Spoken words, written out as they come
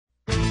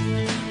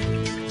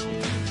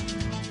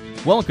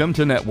Welcome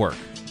to Network,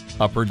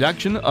 a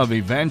production of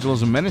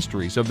Evangelism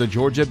Ministries of the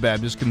Georgia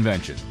Baptist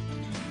Convention.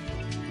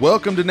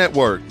 Welcome to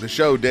Network, the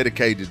show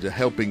dedicated to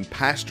helping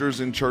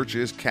pastors and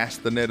churches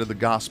cast the net of the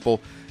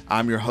gospel.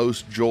 I'm your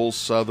host, Joel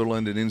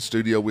Sutherland, and in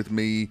studio with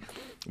me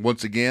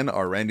once again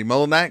are Randy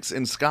Mullinax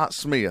and Scott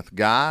Smith.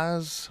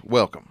 Guys,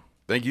 welcome.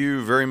 Thank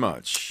you very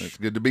much. It's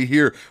good to be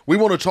here. We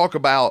want to talk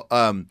about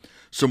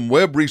some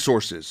web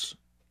resources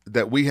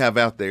that we have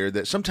out there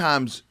that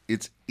sometimes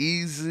it's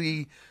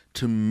easy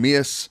to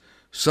miss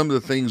some of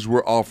the things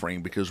we're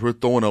offering because we're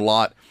throwing a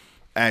lot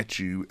at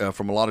you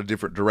from a lot of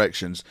different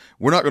directions.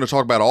 We're not going to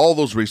talk about all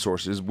those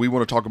resources. We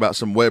want to talk about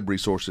some web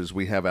resources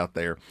we have out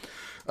there.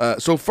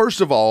 So first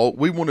of all,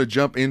 we want to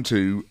jump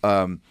into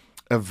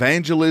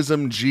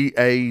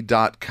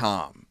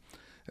evangelismga.com.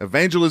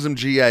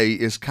 EvangelismGA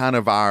is kind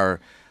of our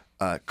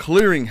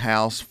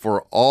clearinghouse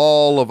for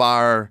all of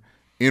our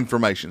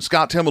information.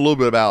 Scott, tell them a little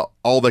bit about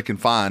all they can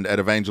find at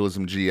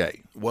EvangelismGA.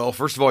 Well,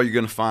 first of all, you're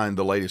going to find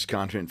the latest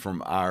content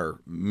from our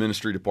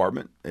ministry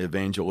department,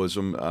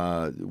 Evangelism.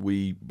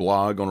 We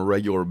blog on a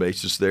regular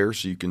basis there,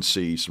 so you can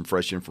see some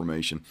fresh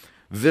information.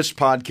 This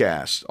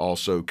podcast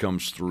also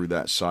comes through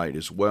that site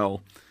as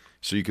well,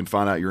 so you can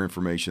find out your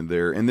information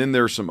there. And then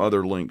there's some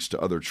other links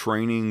to other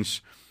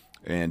trainings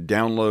and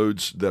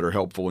downloads that are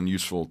helpful and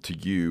useful to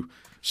you.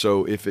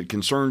 So if it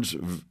concerns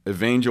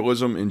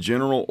evangelism in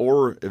general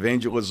or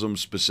evangelism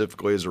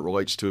specifically as it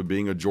relates to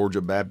being a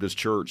Georgia Baptist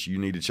church, you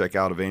need to check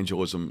out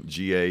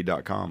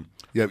evangelismga.com.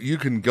 Yeah, you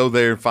can go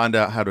there and find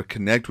out how to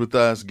connect with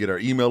us, get our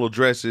email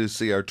addresses,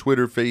 see our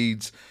Twitter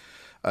feeds,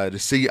 to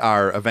see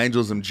our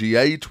Evangelism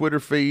GA Twitter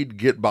feed,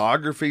 get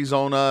biographies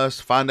on us,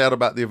 find out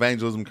about the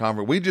Evangelism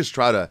Conference. We just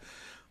try to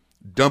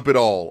dump it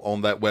all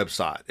on that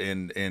website,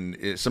 and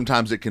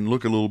sometimes it can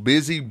look a little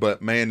busy,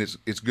 but man,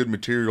 it's good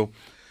material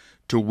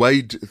to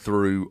wade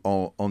through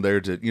on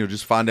there to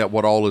just find out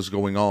what all is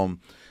going on.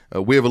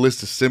 We have a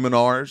list of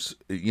seminars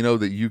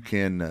that you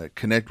can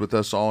connect with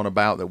us on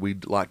about that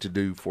we'd like to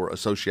do for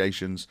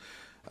associations,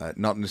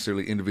 not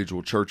necessarily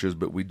individual churches,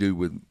 but we do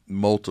with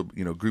multiple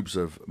groups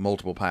of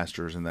multiple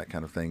pastors and that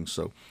kind of thing.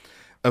 So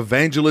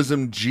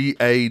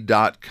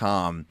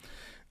evangelismga.com.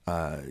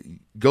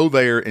 Go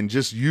there and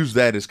just use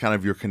that as kind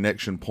of your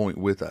connection point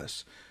with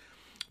us.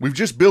 We've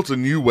just built a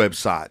new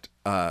website,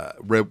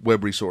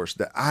 web resource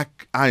that I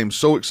am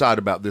so excited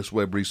about this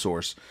web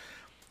resource.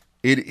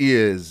 It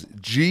is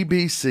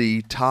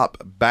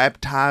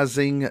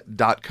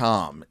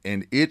gbctopbaptizing.com,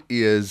 and it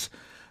is,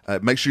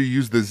 make sure you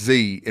use the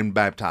Z in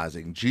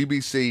baptizing,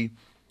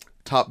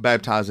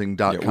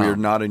 gbctopbaptizing.com. Yeah, we are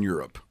not in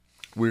Europe.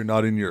 We're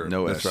not in Europe.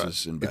 No That's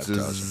S's right. in baptizing.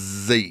 It's a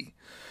Z.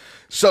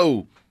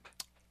 So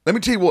let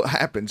me tell you what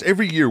happens.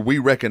 Every year we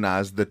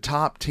recognize the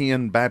top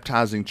 10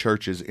 baptizing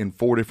churches in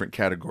 4 different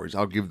categories.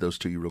 I'll give those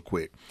to you real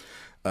quick.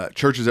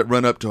 Churches that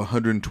run up to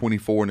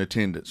 124 in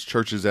attendance,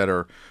 churches that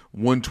are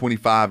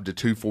 125 to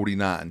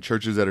 249,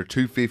 churches that are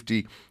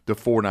 250 to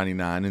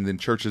 499, and then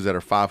churches that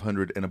are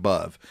 500 and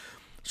above.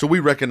 So we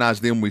recognize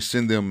them. We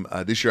send them,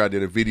 this year I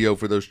did a video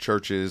for those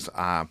churches.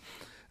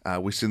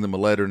 We send them a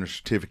letter and a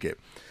certificate.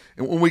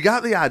 And when we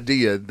got the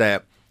idea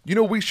that,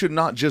 we should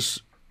not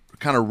just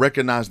kind of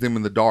recognize them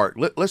in the dark.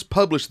 Let's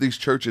publish these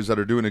churches that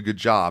are doing a good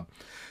job,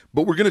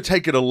 but we're going to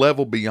take it a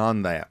level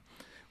beyond that.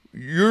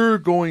 You're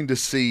going to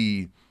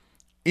see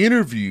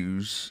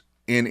interviews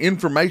and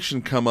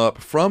information come up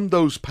from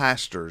those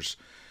pastors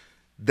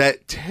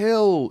that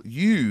tell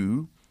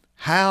you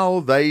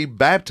how they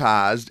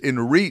baptized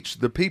and reached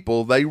the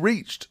people they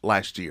reached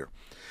last year.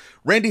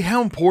 Randy,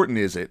 how important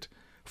is it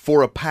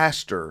for a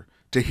pastor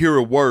to hear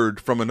a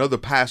word from another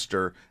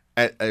pastor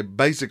at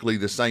basically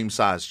the same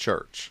size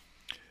church?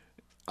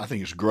 I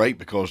think it's great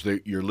because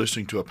you're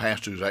listening to a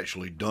pastor who's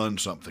actually done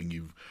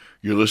something.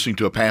 You're listening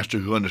to a pastor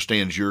who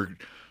understands your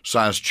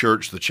size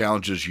church, the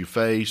challenges you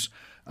face,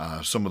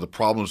 some of the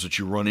problems that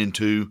you run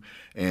into,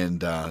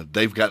 and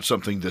they've got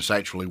something that's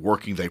actually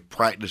working. They've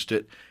practiced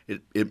it.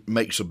 It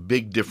makes a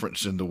big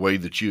difference in the way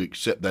that you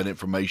accept that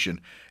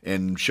information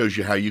and shows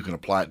you how you can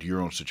apply it to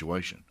your own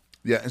situation.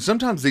 Yeah, and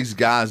sometimes these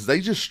guys, they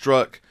just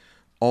struck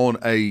on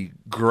a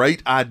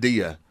great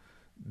idea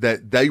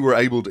that they were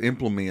able to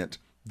implement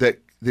that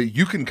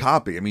you can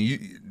copy. I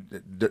mean,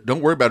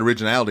 don't worry about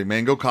originality,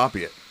 man. Go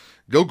copy it.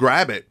 Go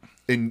grab it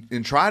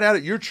and try it out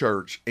at your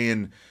church.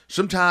 And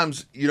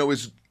sometimes,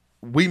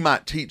 we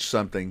might teach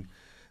something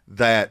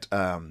that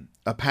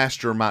a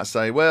pastor might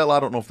say, well, I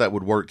don't know if that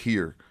would work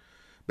here.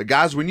 But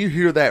guys, when you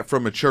hear that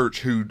from a church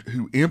who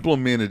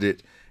implemented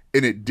it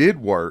and it did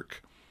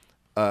work,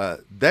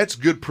 that's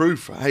good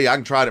proof. Hey, I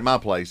can try it at my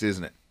place,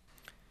 isn't it?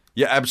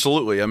 Yeah,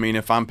 absolutely. I mean,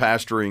 if I'm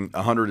pastoring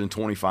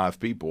 125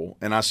 people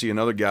and I see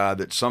another guy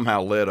that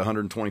somehow led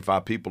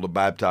 125 people to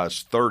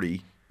baptize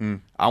 30,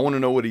 I want to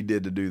know what he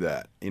did to do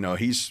that.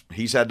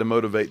 He's had to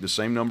motivate the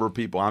same number of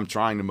people I'm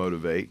trying to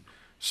motivate.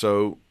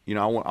 So,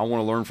 I want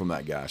to learn from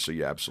that guy. So,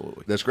 yeah,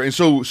 absolutely. That's great. And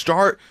so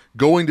start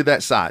going to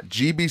that site,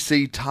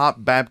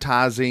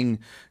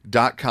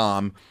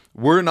 gbctopbaptizing.com.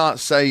 We're not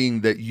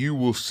saying that you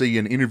will see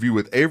an interview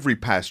with every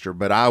pastor,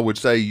 but I would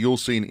say you'll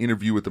see an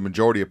interview with the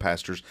majority of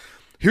pastors.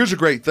 Here's a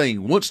great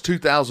thing. Once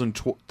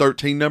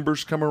 2013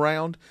 numbers come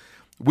around,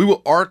 we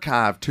will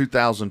archive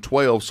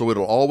 2012, so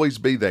it'll always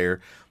be there.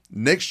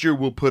 Next year,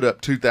 we'll put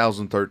up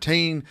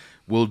 2013.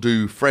 We'll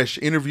do fresh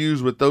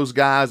interviews with those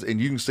guys,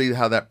 and you can see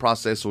how that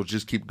process will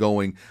just keep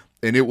going,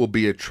 and it will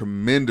be a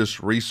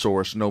tremendous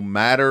resource, no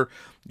matter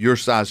your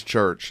size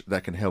church,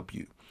 that can help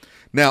you.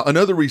 Now,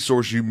 another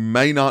resource you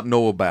may not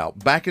know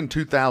about. Back in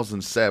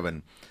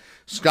 2007,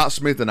 Scott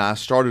Smith and I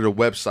started a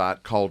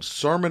website called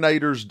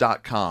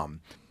Sermonators.com.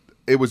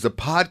 It was a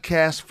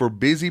podcast for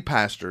busy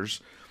pastors,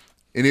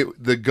 and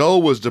the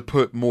goal was to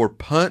put more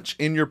punch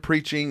in your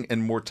preaching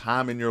and more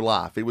time in your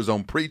life. It was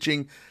on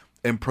preaching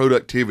and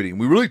productivity. And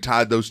we really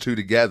tied those two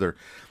together.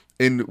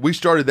 And we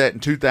started that in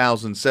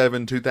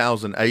 2007,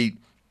 2008.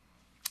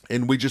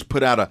 And we just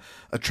put out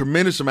a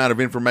tremendous amount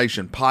of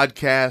information,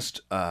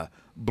 podcast,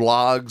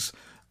 blogs,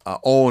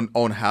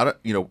 on how to,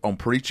 on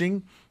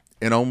preaching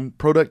and on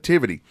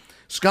productivity.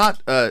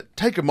 Scott,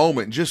 take a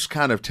moment and just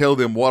kind of tell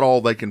them what all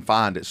they can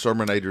find at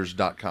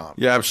Sermonators.com.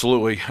 Yeah,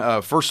 absolutely.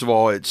 First of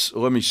all,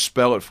 let me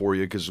spell it for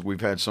you, because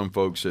we've had some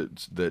folks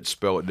that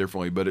spell it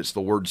differently, but it's the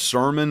word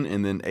sermon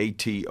and then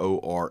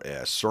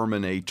ATORS,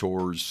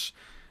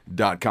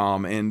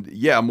 Sermonators.com. And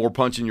yeah, more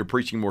punch in your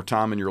preaching, more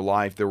time in your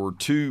life. There were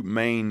two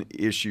main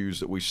issues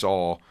that we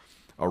saw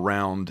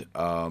around,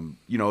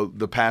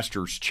 the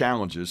pastor's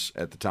challenges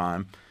at the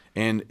time.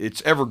 And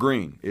it's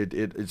evergreen.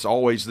 It's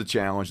always the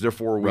challenge.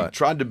 Therefore, we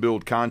tried to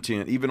build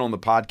content, even on the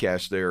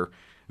podcast there,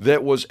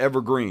 that was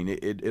evergreen.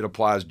 It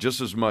applies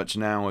just as much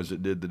now as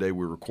it did the day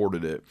we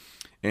recorded it.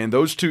 And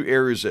those two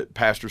areas that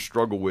pastors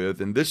struggle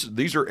with, and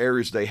these are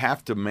areas they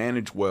have to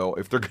manage well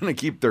if they're going to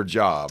keep their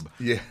job.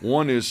 Yeah.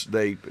 One is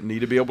they need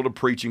to be able to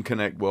preach and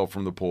connect well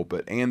from the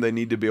pulpit, and they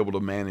need to be able to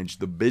manage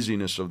the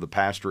busyness of the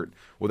pastorate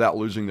without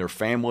losing their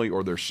family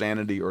or their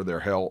sanity or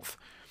their health.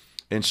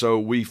 And so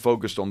we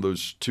focused on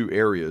those two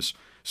areas.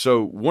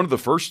 So one of the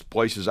first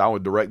places I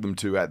would direct them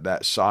to at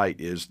that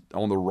site is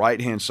on the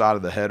right-hand side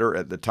of the header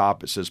at the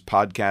top. It says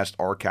Podcast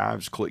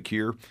Archives. Click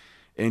here.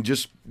 And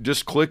just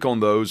click on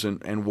those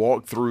and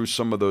walk through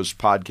some of those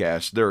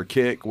podcasts. They're a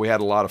kick. We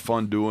had a lot of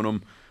fun doing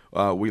them.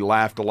 We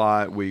laughed a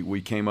lot. We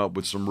came up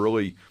with some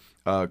really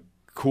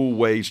cool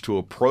ways to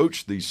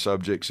approach these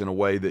subjects in a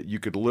way that you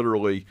could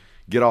literally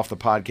get off the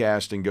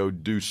podcast and go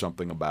do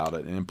something about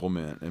it and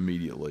implement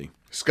immediately.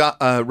 Scott,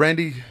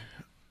 Randy,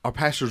 are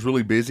pastors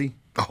really busy?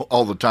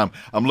 All the time.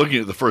 I'm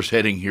looking at the first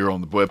heading here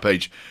on the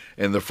webpage,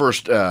 and the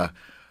first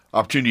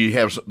opportunity you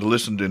have to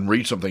listen and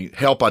read something,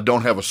 help, I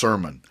don't have a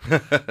sermon.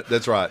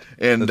 That's right.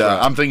 And That's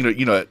right. I'm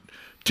thinking that, at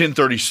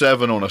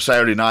 10:37 on a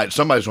Saturday night,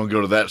 somebody's going to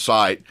go to that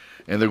site,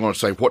 and they're going to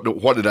say,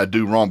 what did I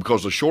do wrong?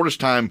 Because the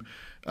shortest time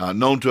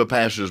known to a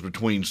pastor is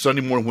between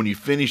Sunday morning when you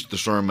finish the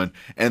sermon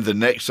and the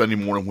next Sunday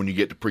morning when you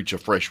get to preach a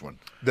fresh one.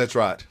 That's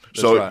right.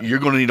 You're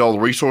going to need all the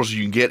resources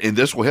you can get, and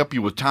this will help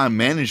you with time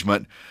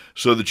management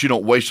so that you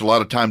don't waste a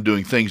lot of time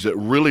doing things that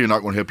really are not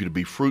going to help you to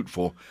be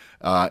fruitful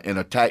and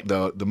attack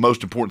the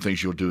most important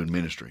things you'll do in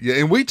ministry. Yeah,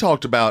 and we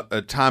talked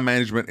about time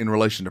management in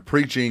relation to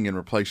preaching and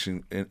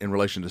in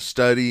relation to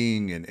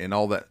studying and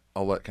all that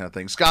kind of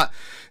thing. Scott,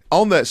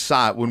 on that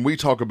site, when we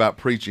talk about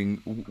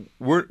preaching,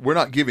 we're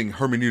not giving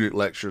hermeneutic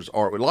lectures.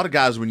 Or a lot of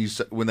guys,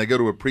 when they go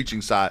to a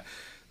preaching site,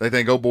 they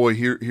think, oh boy,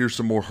 here's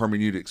some more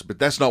hermeneutics, but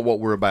that's not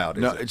what we're about.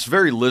 No, it's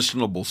very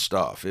listenable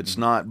stuff. It's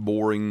not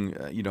boring,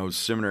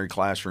 seminary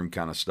classroom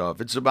kind of stuff.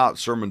 It's about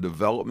sermon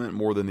development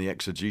more than the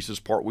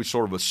exegesis part. We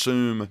sort of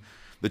assume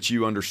that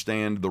you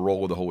understand the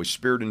role of the Holy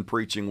Spirit in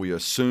preaching. We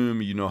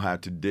assume you know how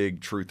to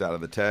dig truth out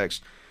of the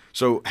text.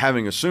 So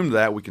having assumed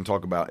that, we can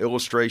talk about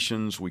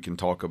illustrations. We can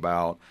talk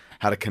about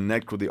how to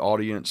connect with the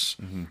audience.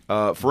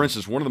 Mm-hmm. For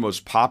instance, one of the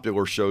most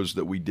popular shows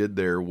that we did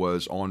there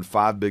was on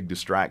 5 big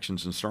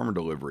distractions in sermon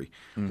delivery.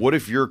 Mm-hmm. What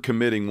if you're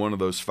committing one of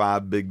those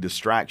 5 big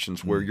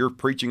distractions where you're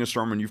preaching a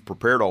sermon you've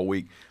prepared all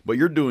week, but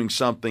you're doing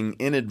something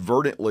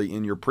inadvertently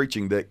in your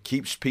preaching that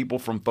keeps people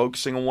from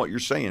focusing on what you're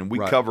saying? We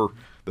cover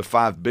the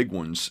 5 big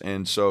ones,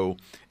 and so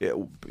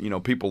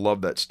people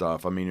love that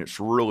stuff. I mean, it's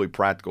really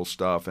practical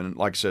stuff, and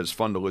like I said, it's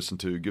fun to listen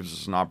to. It gives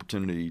us an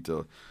opportunity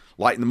to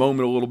lighten the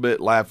moment a little bit,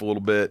 laugh a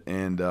little bit,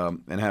 and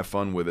have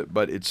fun with it.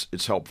 But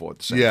it's helpful at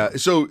the same time.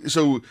 So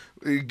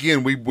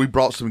again, we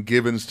brought some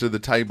givens to the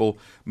table.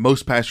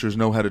 Most pastors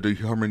know how to do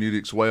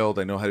hermeneutics well.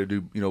 They know how to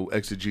do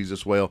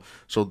exegesis well.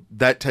 So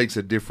that takes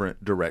a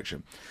different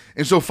direction.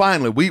 And so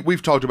finally,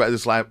 we've talked about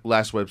this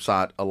last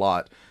website a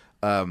lot.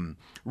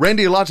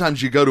 Randy, a lot of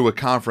times you go to a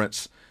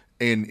conference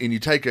and you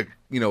take a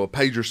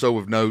page or so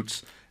of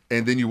notes,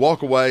 and then you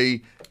walk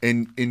away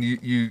and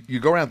you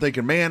go around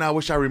thinking, man, I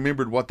wish I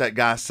remembered what that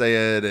guy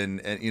said. And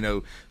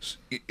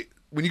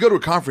when you go to a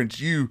conference,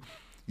 you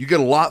get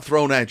a lot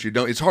thrown at you.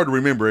 It's hard to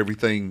remember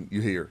everything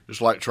you hear.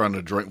 It's like trying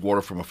to drink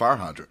water from a fire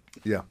hydrant.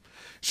 Yeah.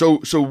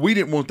 So we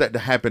didn't want that to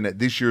happen at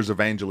this year's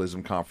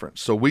evangelism conference.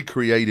 So we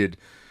created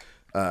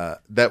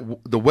the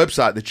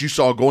website that you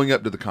saw going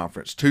up to the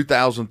conference,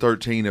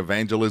 2013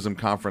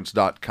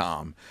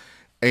 evangelismconference.com.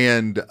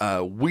 And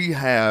we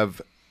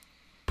have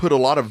put a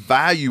lot of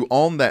value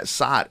on that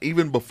site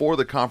even before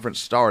the conference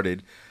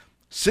started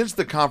since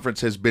the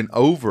conference has been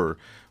over,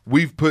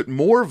 we've put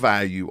more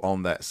value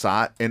on that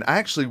site, and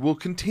actually we'll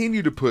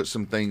continue to put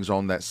some things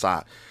on that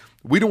site.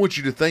 We don't want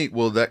you to think,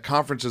 well, that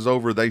conference is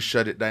over, they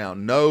shut it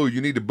down. No, you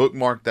need to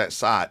bookmark that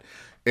site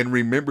and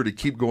remember to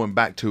keep going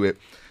back to it.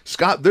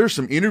 Scott, there's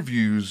some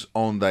interviews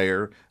on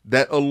there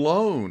that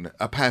alone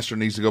a pastor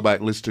needs to go back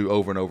and listen to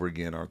over and over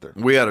again, aren't there?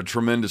 We had a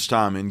tremendous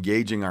time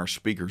engaging our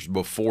speakers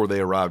before they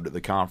arrived at the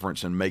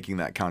conference and making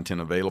that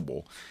content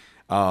available.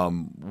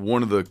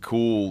 One of the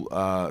cool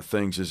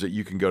things is that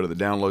you can go to the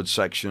download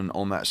section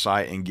on that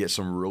site and get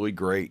some really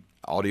great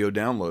audio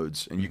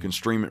downloads, and you can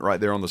stream it right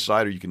there on the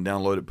site, or you can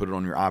download it, put it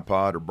on your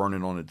iPod, or burn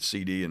it on a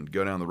CD and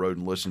go down the road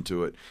and listen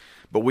to it.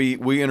 But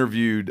we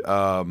interviewed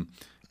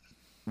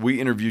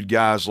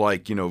guys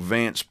like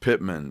Vance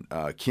Pittman,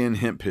 Ken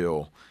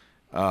Hemphill,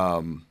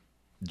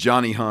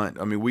 Johnny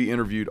Hunt. I mean, we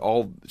interviewed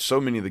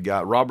so many of the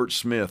guys. Robert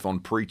Smith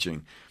on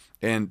preaching.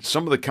 And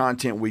some of the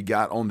content we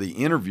got on the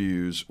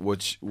interviews,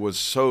 which was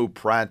so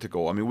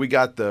practical. I mean, we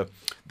got the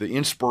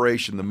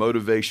inspiration, the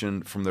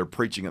motivation from their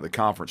preaching at the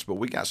conference, but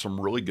we got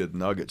some really good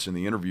nuggets in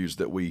the interviews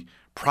that we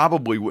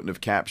probably wouldn't have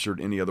captured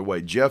any other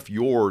way. Jeff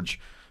George,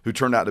 who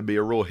turned out to be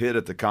a real hit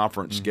at the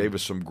conference, gave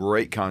us some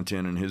great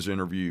content in his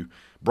interview.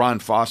 Brian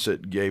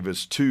Fawcett gave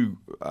us two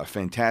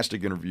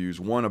fantastic interviews,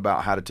 one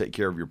about how to take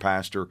care of your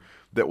pastor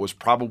that was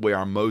probably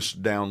our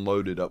most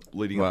downloaded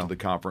leading up to the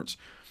conference.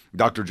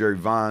 Dr. Jerry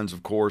Vines,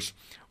 of course.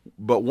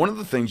 But one of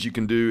the things you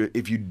can do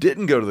if you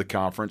didn't go to the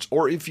conference,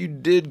 or if you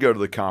did go to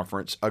the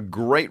conference, a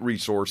great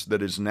resource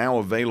that is now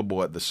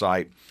available at the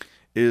site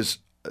is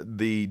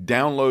the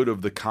download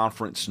of the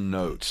conference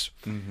notes.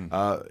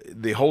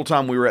 The whole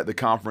time we were at the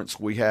conference,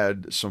 we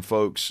had some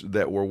folks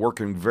that were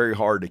working very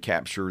hard to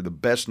capture the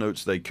best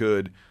notes they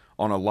could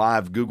on a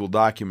live Google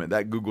document.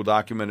 That Google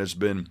document has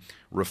been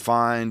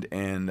refined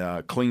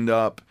and cleaned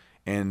up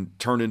and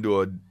turned into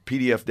a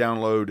PDF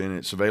download, and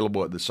it's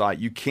available at the site.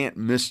 You can't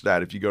miss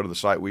that if you go to the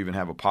site. We even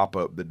have a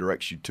pop-up that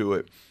directs you to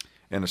it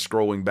and a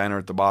scrolling banner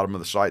at the bottom of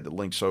the site that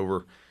links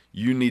over.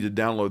 You need to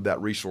download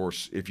that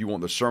resource if you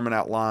want the sermon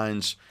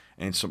outlines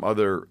and some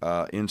other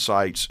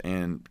insights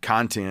and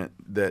content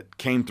that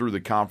came through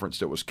the conference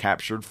that was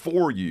captured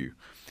for you.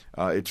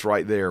 It's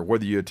right there,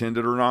 whether you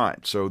attended or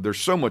not. So there's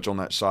so much on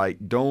that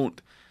site.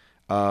 Don't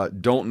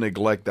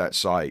neglect that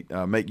site.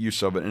 Make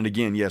use of it. And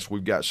again, yes,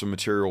 we've got some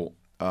material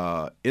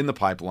in the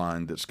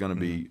pipeline that's going to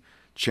be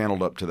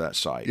channeled up to that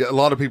site. Yeah, a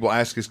lot of people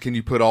ask us, can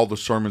you put all the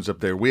sermons up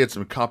there? We had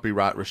some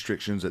copyright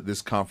restrictions at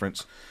this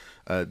conference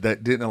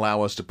that didn't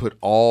allow us to put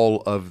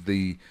all of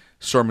the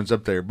sermons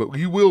up there, but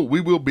we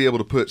will be able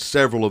to put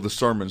several of the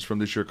sermons from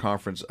this year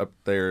conference up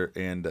there,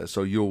 and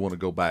so you'll want to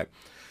go back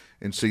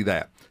and see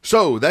that.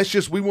 So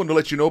we wanted to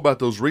let you know about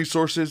those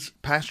resources.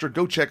 Pastor,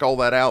 go check all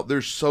that out.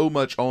 There's so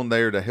much on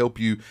there to help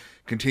you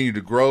continue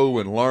to grow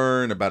and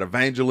learn about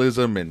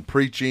evangelism and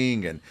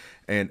preaching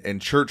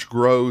and church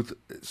growth.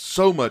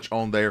 So much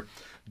on there.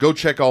 Go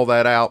check all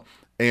that out,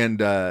 and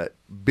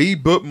be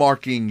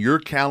bookmarking your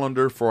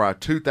calendar for our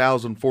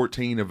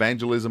 2014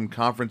 evangelism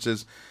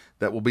conferences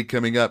that will be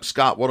coming up.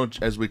 Scott, why don't,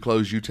 as we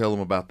close, you tell them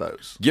about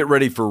those? Get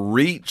ready for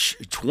Reach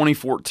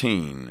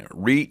 2014.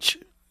 Reach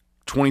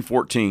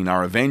 2014,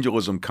 our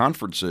evangelism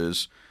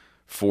conferences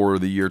for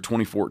the year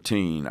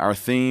 2014. Our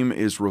theme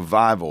is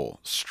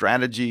revival,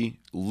 strategy,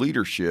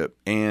 leadership,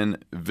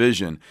 and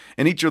vision.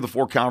 And each of the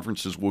four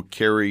conferences will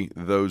carry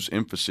those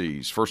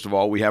emphases. First of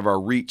all, we have our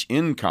Reach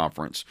In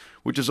conference,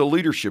 which is a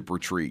leadership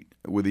retreat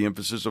with the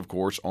emphasis, of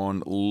course,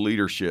 on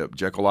leadership.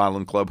 Jekyll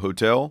Island Club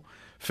Hotel,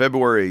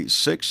 February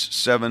 6,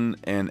 7,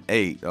 and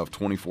 8 of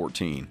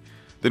 2014.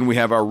 Then we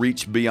have our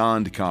Reach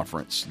Beyond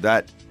conference.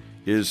 That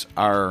is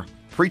our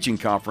preaching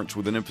conference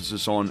with an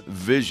emphasis on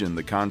vision,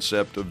 the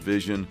concept of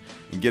vision,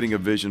 and getting a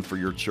vision for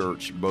your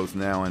church, both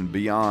now and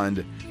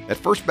beyond, at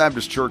First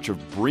Baptist Church of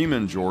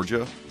Bremen,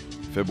 Georgia,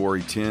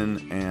 February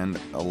 10 and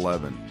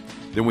 11.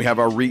 Then we have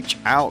our Reach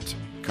Out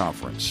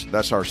conference.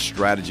 That's our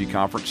strategy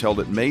conference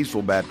held at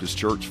Maysville Baptist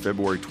Church,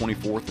 February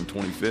 24th and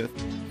 25th.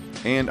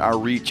 And our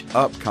Reach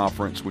Up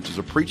conference, which is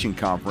a preaching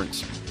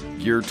conference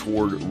geared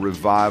toward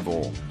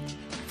revival,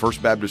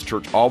 First Baptist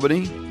Church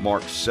Albany,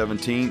 March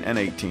 17 and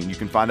 18. You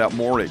can find out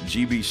more at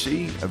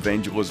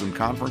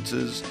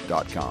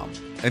gbcevangelismconferences.com.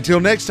 Until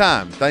next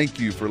time, thank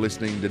you for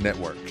listening to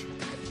Network.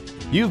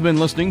 You've been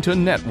listening to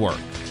Network,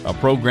 a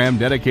program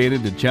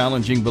dedicated to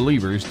challenging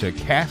believers to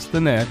cast the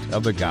net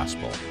of the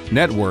gospel.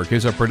 Network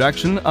is a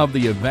production of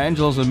the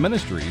Evangelism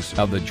Ministries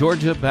of the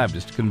Georgia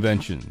Baptist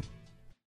Convention.